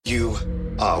You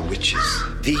are witches.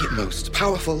 The most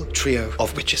powerful trio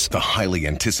of witches. The highly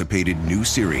anticipated new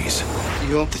series.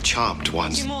 You're the charmed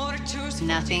ones.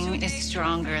 Nothing is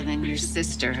stronger than your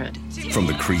sisterhood. From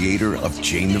the creator of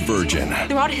Jane the Virgin.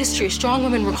 Throughout history, strong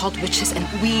women were called witches, and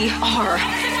we are.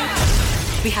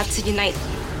 We have to unite.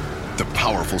 The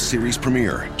powerful series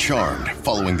premiere, Charmed,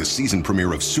 following the season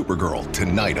premiere of Supergirl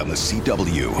tonight on the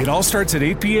CW. It all starts at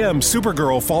 8 p.m.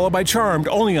 Supergirl, followed by Charmed,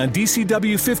 only on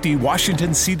DCW 50,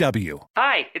 Washington CW.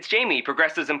 Hi, it's Jamie,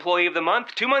 Progressive's Employee of the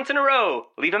Month, 2 months in a row.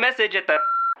 Leave a message at the...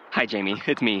 Hi, Jamie.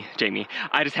 It's me, Jamie.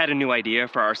 I just had a new idea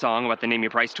for our song about the Name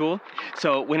Your Price tool.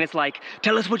 So when it's like,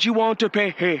 tell us what you want to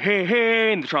pay, hey, hey,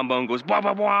 hey, and the trombone goes, blah,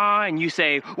 blah, blah, and you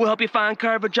say, we'll help you find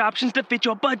coverage options to fit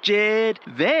your budget.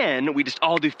 Then we just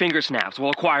all do finger snaps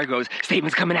while a choir goes,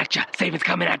 savings coming at ya, savings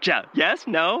coming at ya. Yes?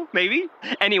 No? Maybe?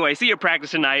 Anyway, see you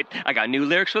practice tonight. I got new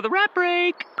lyrics for the rap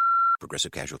break.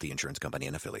 Progressive Casualty Insurance Company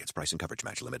and Affiliates. Price and coverage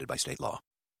match limited by state law.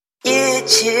 Yeah.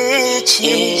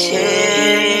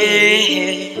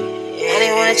 Now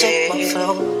they wanna check my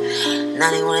flow. Now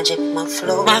they wanna check my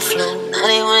flow. Now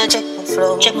they wanna check my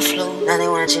flow. Now they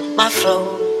wanna check my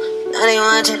flow. Now they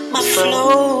wanna check my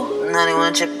flow. Now they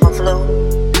wanna check my flow.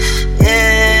 Yeah.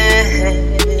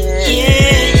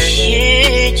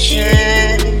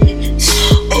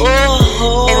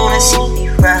 Oh, they don't wanna see me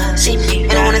rise. They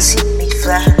don't wanna see me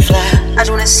fly. I just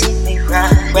wanna see me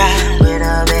ride with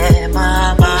a bad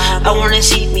mama. I wanna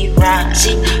see me ride.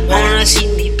 I wanna see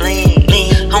me bling.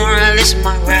 I wanna listen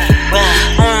my ride.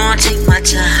 I wanna take my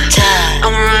time. I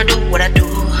wanna do what I do.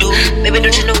 Baby,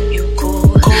 don't you know you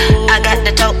cool? I got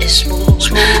the talk, it's smooth.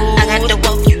 I got the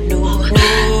walk, you know.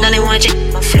 Now they wanna check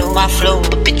my flow.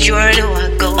 But bitch, you already know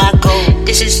I go.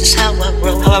 This is just how I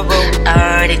roll. I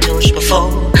already told you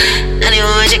before. Now they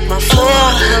wanna check my flow.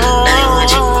 Now they wanna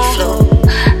check my flow.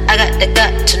 I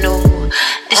got to know.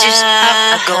 This is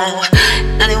how I go.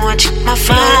 Now they wanna check my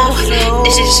flow.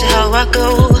 This is how I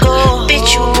go.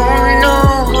 Bitch, you wanna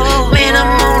know. Man,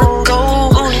 I'm on a go.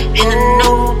 And I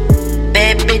know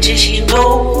bad bitches, you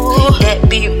know. That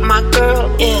be my girl.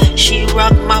 Yeah, she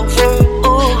rock my world.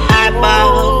 I buy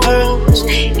her pearls,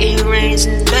 earrings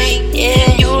and bank.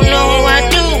 Yeah, you know I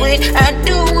do it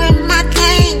my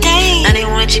thing. Now they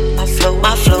wanna check my flow.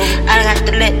 I got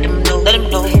to let them know.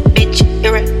 Bitch,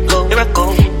 here I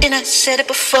go. Then I said it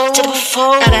before. I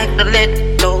got to let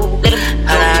them know.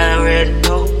 I already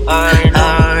know.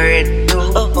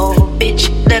 Oh, bitch,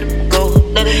 let them go.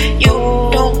 You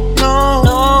don't know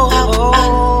how I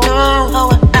know.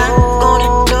 I'm gonna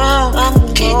know. I'm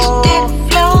catch that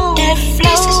flow.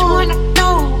 This is what I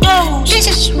know. This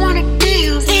is what I do.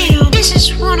 This is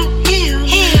what I heal.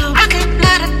 I got a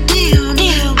lot of deal.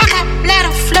 I got a lot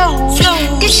of flow.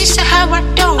 This is how I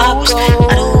do. I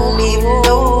don't even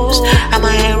know. I'm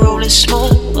out here rolling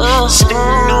smoke. Sipping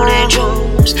on that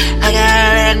juice. I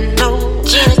gotta know.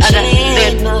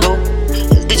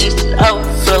 This is how I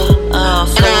flow. And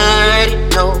I already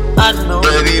know. I know.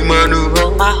 Baby, my new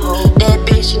hoe. My hoe. That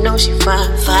bitch, you know she fine.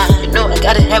 You know I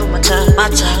gotta have my time. I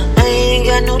ain't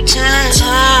got no time.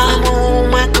 I'm on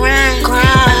my grind. I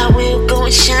will go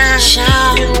and shine.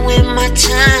 Doing my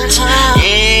time.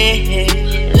 Yeah.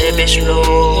 That bitch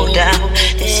slow down.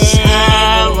 This is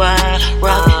how I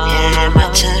rock. Yeah, my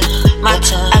time. I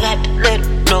got to let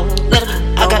them know.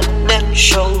 I got to let them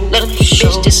show.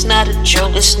 Bitch, this not a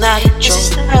joke. This is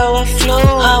how I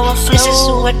flow. This is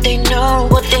what they know.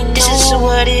 This is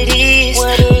what it is.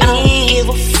 I don't give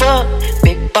a fuck.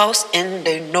 Big boss and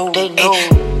they know. I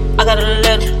gotta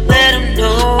let them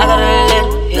know. I gotta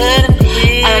let them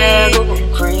hear. I gotta go from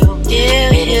crib. Yeah.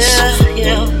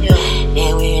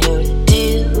 And we do the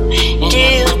deal.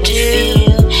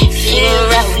 Feel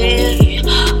right with me.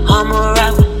 I'm a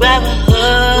rapper.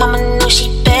 Mama know she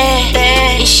bad.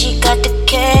 And she got the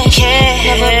cash.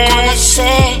 Never gonna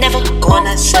say.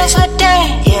 What's her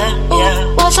dad?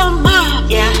 Yeah. What's her mom?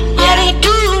 Yeah. How they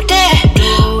do that?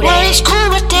 What is cool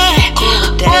with that?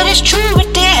 What is true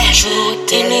with that?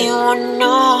 And you wanna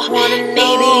know.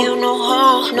 Baby, you know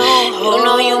her. You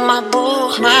know you my boo.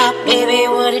 Baby,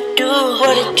 what it do? I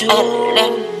gotta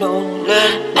let them know.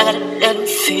 I gotta let them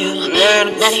feel.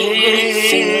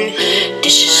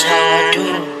 This is how I do.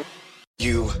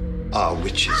 You are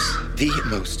witches. The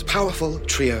most powerful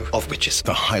trio of witches.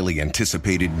 The highly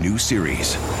anticipated new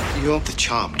series. You're the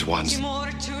charmed ones.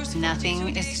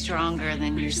 Nothing is stronger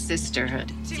than your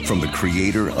sisterhood. From the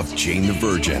creator of Jane the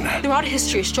Virgin. Throughout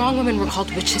history, strong women were called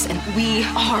witches, and we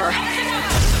are.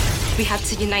 We have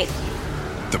to unite.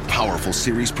 The powerful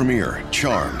series premiere,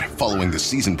 Charmed, following the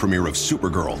season premiere of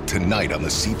Supergirl tonight on the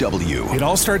CW. It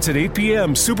all starts at 8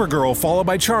 p.m. Supergirl, followed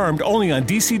by Charmed, only on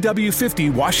DCW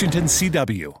 50, Washington,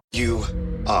 CW. You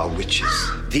are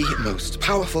witches, the most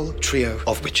powerful trio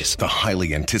of witches. The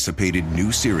highly anticipated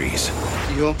new series.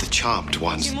 You're the charmed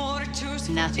ones.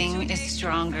 Nothing is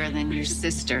stronger than your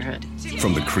sisterhood.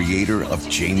 From the creator of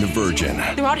Jane the Virgin.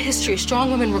 Throughout history, strong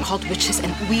women were called witches,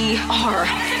 and we are.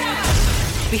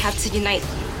 We have to unite.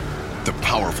 The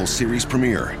powerful series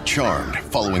premiere, Charmed,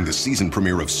 following the season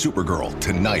premiere of Supergirl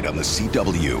tonight on the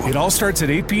CW. It all starts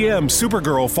at 8 p.m.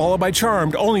 Supergirl, followed by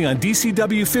Charmed, only on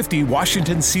DCW 50,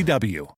 Washington, CW.